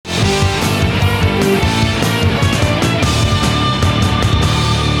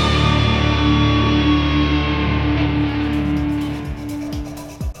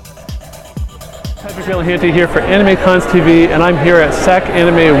Hanty here for AnimeCons TV, and I'm here at SAC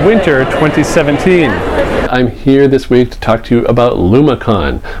Anime Winter 2017. I'm here this week to talk to you about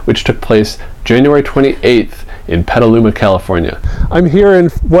LumaCon, which took place January 28th in Petaluma, California. I'm here in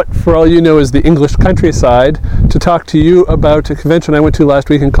what, for all you know, is the English countryside to talk to you about a convention I went to last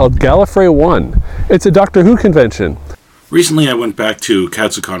weekend called Gallifrey 1. It's a Doctor Who convention. Recently I went back to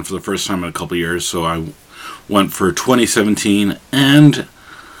Katsucon for the first time in a couple years, so I went for 2017, and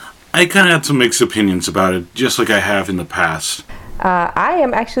I kind of had some mixed opinions about it, just like I have in the past. I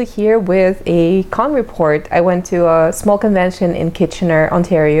am actually here with a con report. I went to a small convention in Kitchener,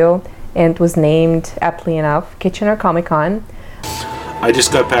 Ontario, and it was named, aptly enough, Kitchener Comic Con. I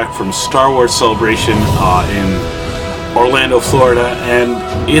just got back from Star Wars Celebration in Orlando, Florida,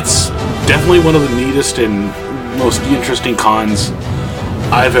 and it's definitely one of the neatest and most interesting cons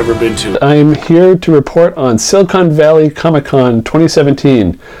I've ever been to. I'm here to report on Silicon Valley Comic Con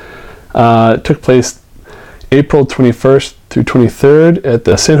 2017. It took place April 21st through 23rd at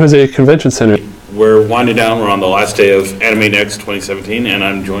the San Jose Convention Center. We're winding down. We're on the last day of Anime Next 2017, and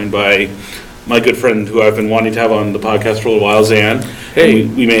I'm joined by my good friend who I've been wanting to have on the podcast for a little while, Zan. Hey.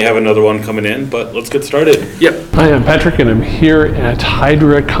 We may have another one coming in, but let's get started. Yep. Hi, I'm Patrick, and I'm here at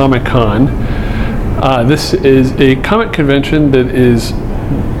Hydra Comic Con. This is a comic convention that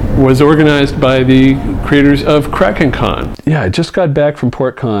was organized by the creators of KrakenCon. Yeah, I just got back from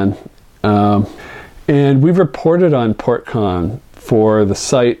PortCon, and we've reported on PortCon for the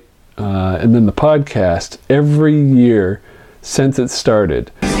site and then the podcast every year since it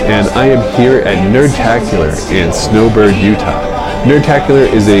started. And I am here at Nerdtacular in Snowbird, Utah.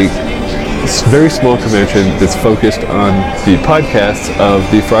 Nerdtacular is a very small convention that's focused on the podcasts of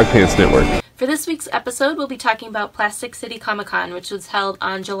the Frog Pants Network. For this week's episode, we'll be talking about Plastic City Comic Con, which was held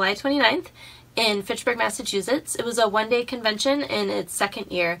on July 29th in Fitchburg, Massachusetts. It was a one-day convention in its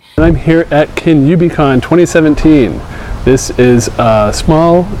second year. And I'm here at KinUbiCon 2017. This is a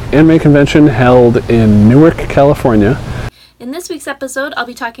small anime convention held in Newark, California. In this week's episode, I'll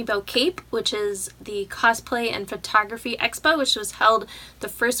be talking about CAPE, which is the Cosplay and Photography Expo, which was held the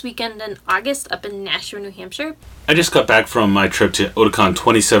first weekend in August up in Nashua, New Hampshire. I just got back from my trip to Otakon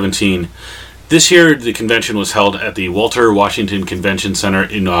 2017. This year, the convention was held at the Walter Washington Convention Center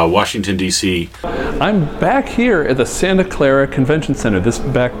in Washington, D.C. I'm back here at the Santa Clara Convention Center. This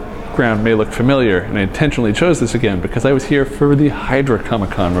background may look familiar, and I intentionally chose this again because I was here for the Hydra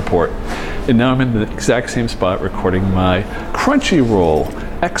Comic Con report. And now I'm in the exact same spot recording my Crunchyroll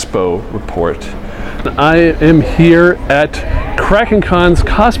Expo report. I am here at KrakenCon's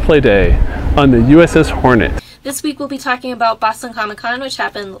Cosplay Day on the USS Hornet. This week we'll be talking about Boston Comic Con, which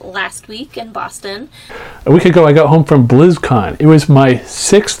happened last week in Boston. A week ago I got home from BlizzCon. It was my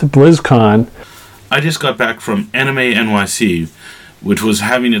 6th BlizzCon. I just got back from Anime NYC, which was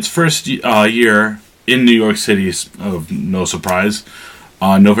having its first year in New York City, of no surprise,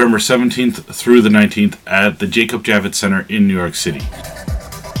 on November 17th through the 19th at the Jacob Javits Center in New York City.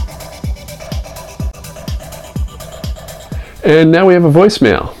 And now we have a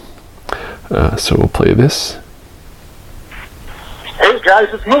voicemail. So we'll play this. Hey guys,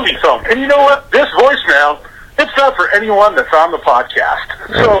 it's Movie Film. And you know what? This voicemail, it's not for anyone that's on the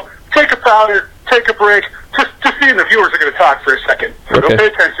podcast. So take a powder, take a break, just seeing the viewers are going to talk for a second. So Okay. Don't pay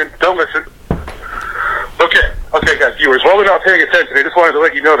attention, don't listen. Okay guys, viewers, while we're not paying attention, I just wanted to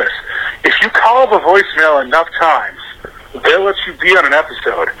let you know this. If you call the voicemail enough times, they'll let you be on an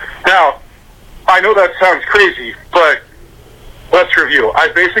episode. Now, I know that sounds crazy, but let's review.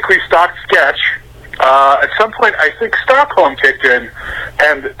 I basically stocked Sketch. At some point, I think Stockholm kicked in,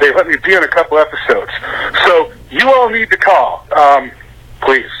 and they let me be on a couple episodes. So you all need to call,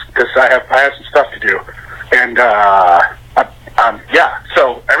 please, because I have some stuff to do. And yeah,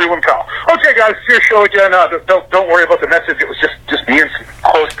 so everyone call. Okay, guys, it's your show again. Don't worry about the message. It was just me and some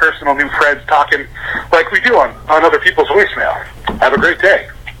close personal new friends talking like we do on other people's voicemail. Have a great day.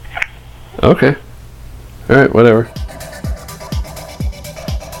 Okay. All right, whatever.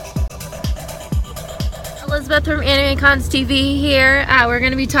 Elizabeth from AnimeCons TV here. We're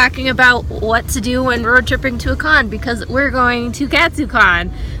going to be talking about what to do when road tripping to a con, because we're going to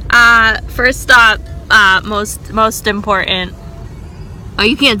KatsuCon. First stop, most important. Oh,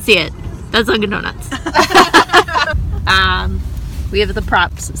 you can't see it. That's Dunkin' Donuts. We have the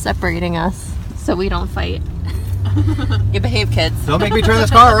props separating us so we don't fight. You behave, kids. Don't make me turn this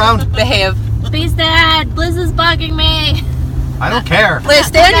car around. Behave. Space Dad, Blizz is bugging me. I don't care. Liz,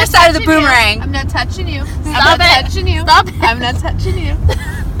 stay on your side of the boomerang. I'm not touching you. Stop I'm not it. touching you. Stop it. I'm not touching you.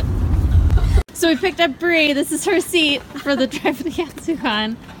 So we picked up Bree. This is her seat for the drive to the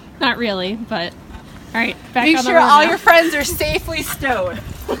KatsuCon. Not really, but all right. Back Make on the sure road all now. your friends are safely stowed.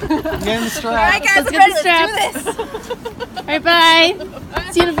 Getting the strap. All right, guys, Let's I'm get ready. the Let's do this. All right, bye.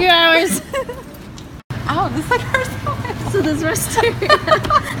 See you in a few hours. Oh, this like hurts. So this restaurant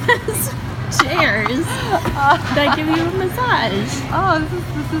has chairs that give you a massage. Oh,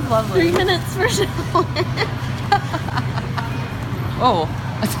 this is lovely. 3 minutes for shower. Oh,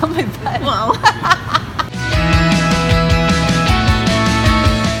 it's on my bed. Whoa.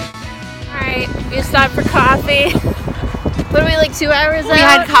 Alright, we stopped for coffee. What are we, like 2 hours out? We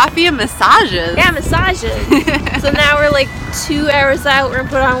had coffee and massages. Yeah, massages. So now we're like 2 hours out. We're gonna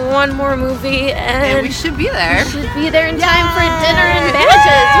put on one more movie And and we should be there. we should be there in time for dinner and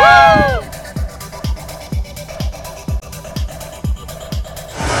badges. Woo!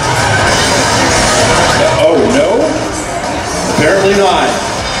 Oh, no? Apparently not.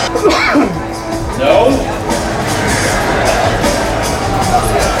 No?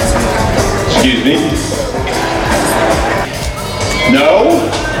 Excuse me? No?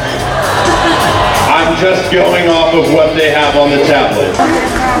 I'm just going off of what they have on the tablet.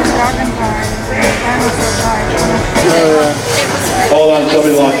 Hold on,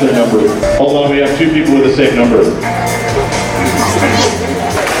 somebody lost their number. Hold on, we have 2 people with the same number.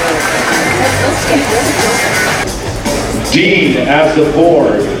 Dean as the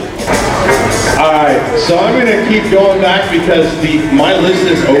board. Alright, so I'm going to keep going back because my list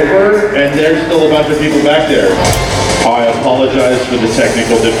is over and there's still a bunch of people back there. I apologize for the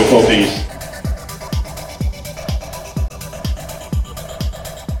technical difficulties.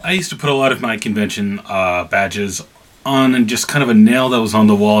 I used to put a lot of my convention badges on and just kind of a nail that was on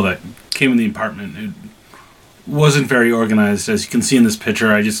the wall that came in the apartment. It wasn't very organized. As you can see in this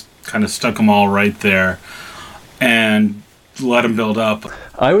picture, I just kind of stuck them all right there and let them build up.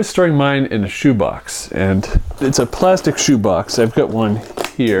 I was storing mine in a shoebox, and it's a plastic shoebox. I've got one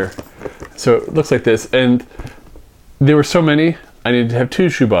here. So it looks like this, and there were so many, I needed to have 2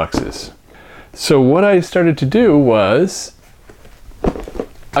 shoeboxes. So what I started to do was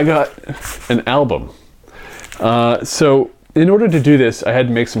I got an album. So in order to do this, I had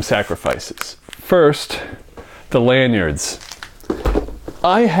to make some sacrifices. First, the lanyards.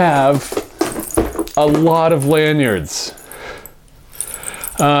 I have a lot of lanyards.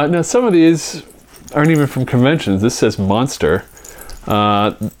 Now some of these aren't even from conventions. This says Monster.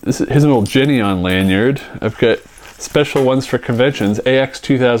 Here's an old Geneon lanyard. I've got special ones for conventions. AX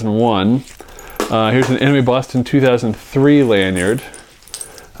 2001. Here's an Anime Boston 2003 lanyard.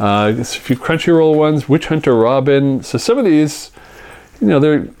 There's a few Crunchyroll ones. Witch Hunter Robin. So some of these, you know,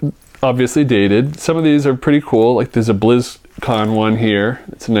 they're obviously dated. Some of these are pretty cool. Like there's a BlizzCon one here.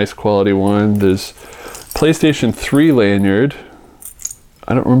 It's a nice quality one. There's PlayStation 3 lanyard.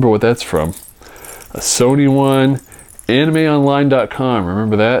 I don't remember what that's from. A Sony one. AnimeOnline.com.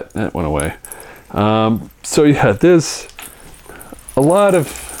 Remember that? That went away. So yeah, there's a lot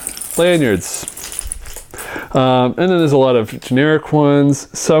of lanyards. And then there's a lot of generic ones.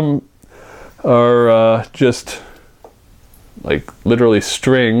 Some are just like literally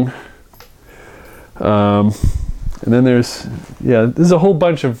string. And then there's a whole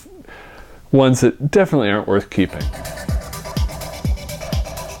bunch of ones that definitely aren't worth keeping.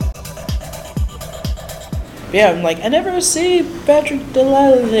 Yeah, I'm like, I never see Patrick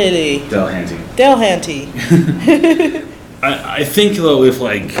Delahanty. I think though, if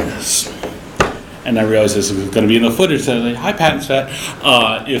like, and I realize this is going to be in the footage, so like, hi Pat and Svet.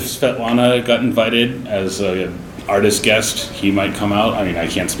 If Svetlana got invited as an artist guest, he might come out. I mean, I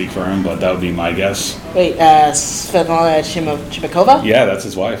can't speak for him, but that would be my guess. Wait, Svetlana Chimikova? Yeah, that's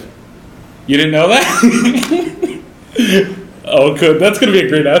his wife. You didn't know that? Oh, good. That's going to be a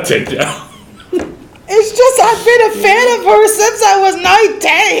great outtake now. It's just I've been a fan of her since I was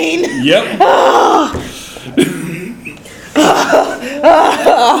 19. Yep.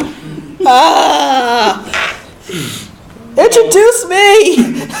 Introduce me.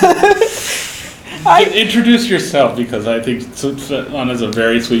 Introduce yourself, because I think Svetlana's a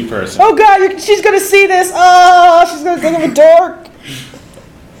very sweet person. Oh God, she's gonna see this. Oh, she's gonna think I'm a dork.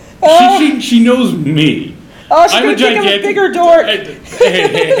 She knows me. Oh, she's gonna think I'm a bigger dork.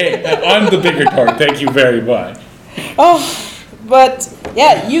 Hey, I'm the bigger dork. Thank you very much. Oh, but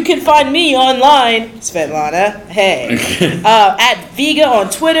yeah, you can find me online, Svetlana. Hey, at Vega on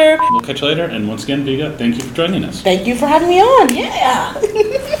Twitter. We'll catch you later. And once again, Vega, thank you for joining us. Thank you for having me on. Yeah.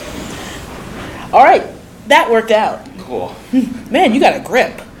 All right, that worked out. Cool. Man, you got a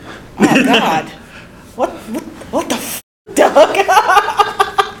grip. Oh God. What the f***, Doug?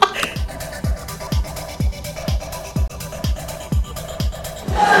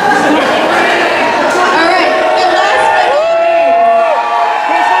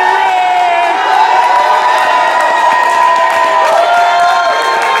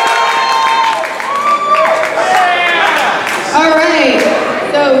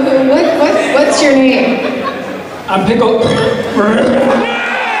 What's your name? I'm Pickle. Pickle,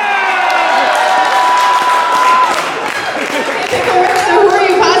 so who are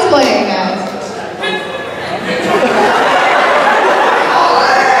you cosplaying as?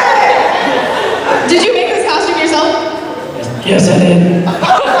 Did you make this costume yourself? Yes, I did.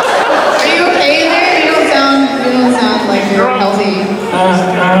 Are you okay in there? You don't sound like you're healthy.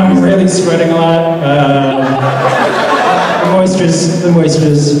 I'm really sweating a lot. The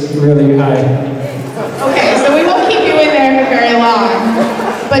moisture's really high. Okay, so we won't keep you in there for very long.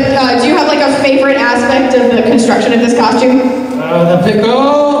 But do you have like a favorite aspect of the construction of this costume? The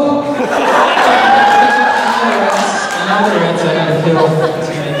pickle! Another rats I gotta kill.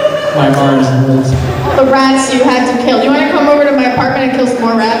 My arms and legs. The rats you had to kill. Do you want to come over to my apartment and kill some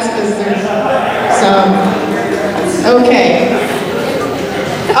more rats? Because there's some. Okay.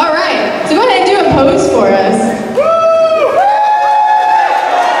 All right. So go ahead and do a pose for us.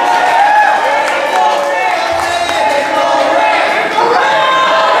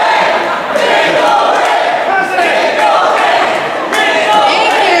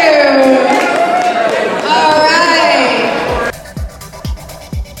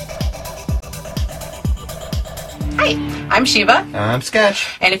 I'm Shiva. I'm Sketch.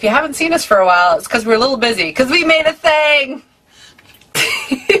 And if you haven't seen us for a while, it's because we're a little busy, because we made a thing!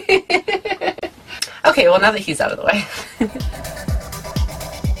 Okay, well now that he's out of the way.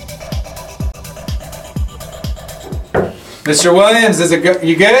 Mr. Williams, is it good?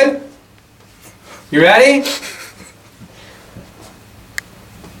 You good? You ready?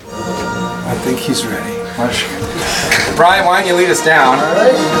 I think he's ready. Brian, why don't you lead us down? All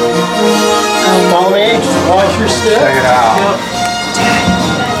right. Follow me. Watch your step. Check it out. Yep.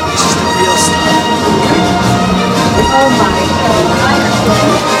 This is the real stuff. Oh my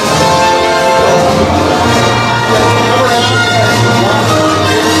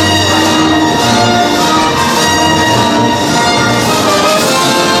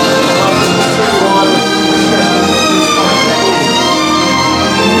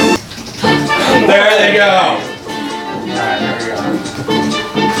There they go. All right, here we go.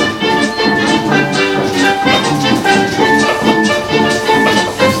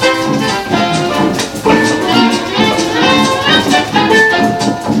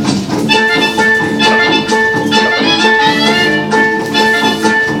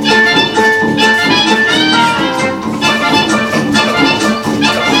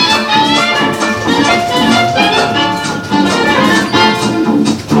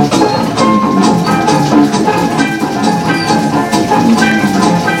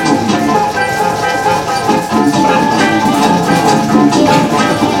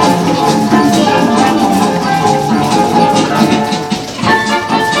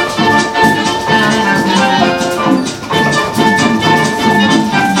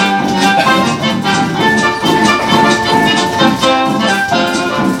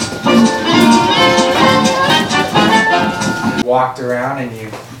 Walked around and you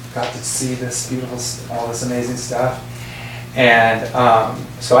got to see this beautiful, all this amazing stuff, and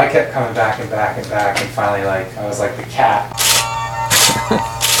so I kept coming back and back and back, and finally, like, I was like the cat.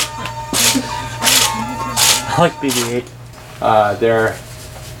 I like BB-8.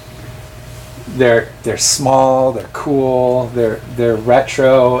 They're small, they're cool, they're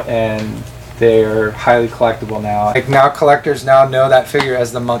retro, and they're highly collectible now. Like, now collectors now know that figure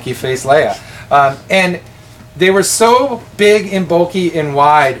as the monkey face Leia, and they were so big and bulky and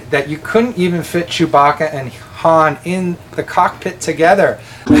wide that you couldn't even fit Chewbacca and Han in the cockpit together.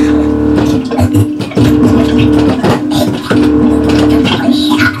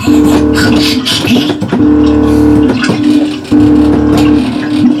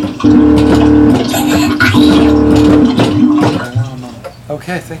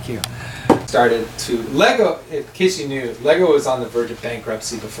 Okay, thank you. Started to Lego, in case you knew, Lego was on the verge of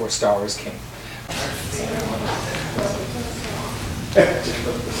bankruptcy before Star Wars came.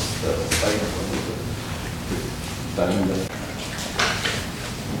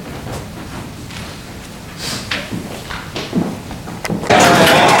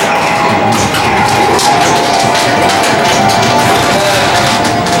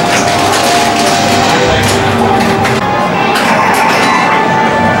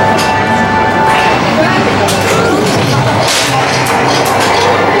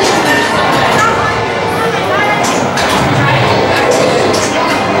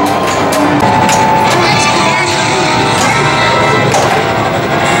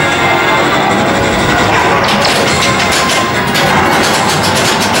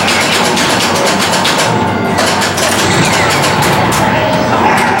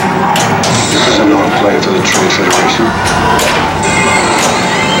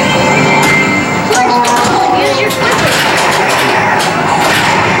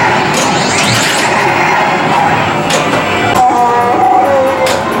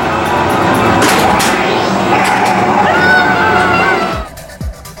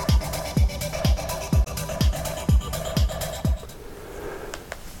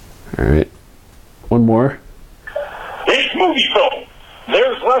 one more. It's movie film.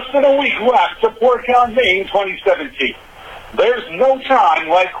 There's less than a week left to PortCon Maine 2017. There's no time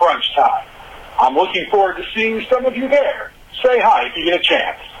like crunch time. I'm looking forward to seeing some of you there. Say hi if you get a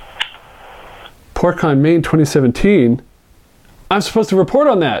chance. PortCon Maine 2017? I'm supposed to report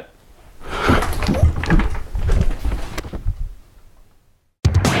on that.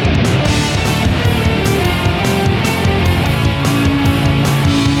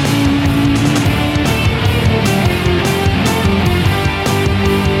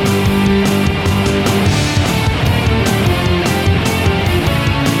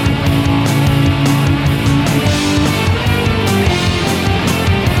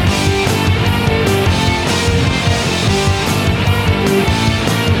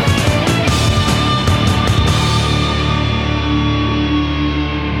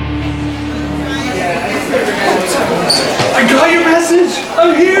 I got your message!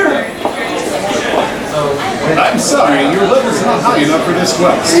 I'm here! I'm sorry, your level's not high enough for this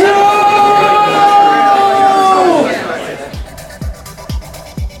quest. No!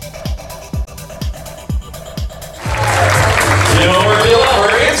 Your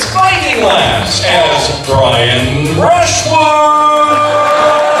delivery is Fighting Labs as Brian Rushwood!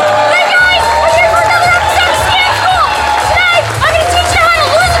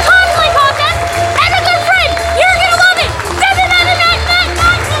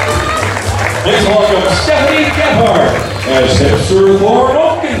 Please welcome Stephanie Gephardt as Hipster Lauren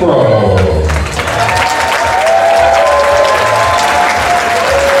Oakenbro.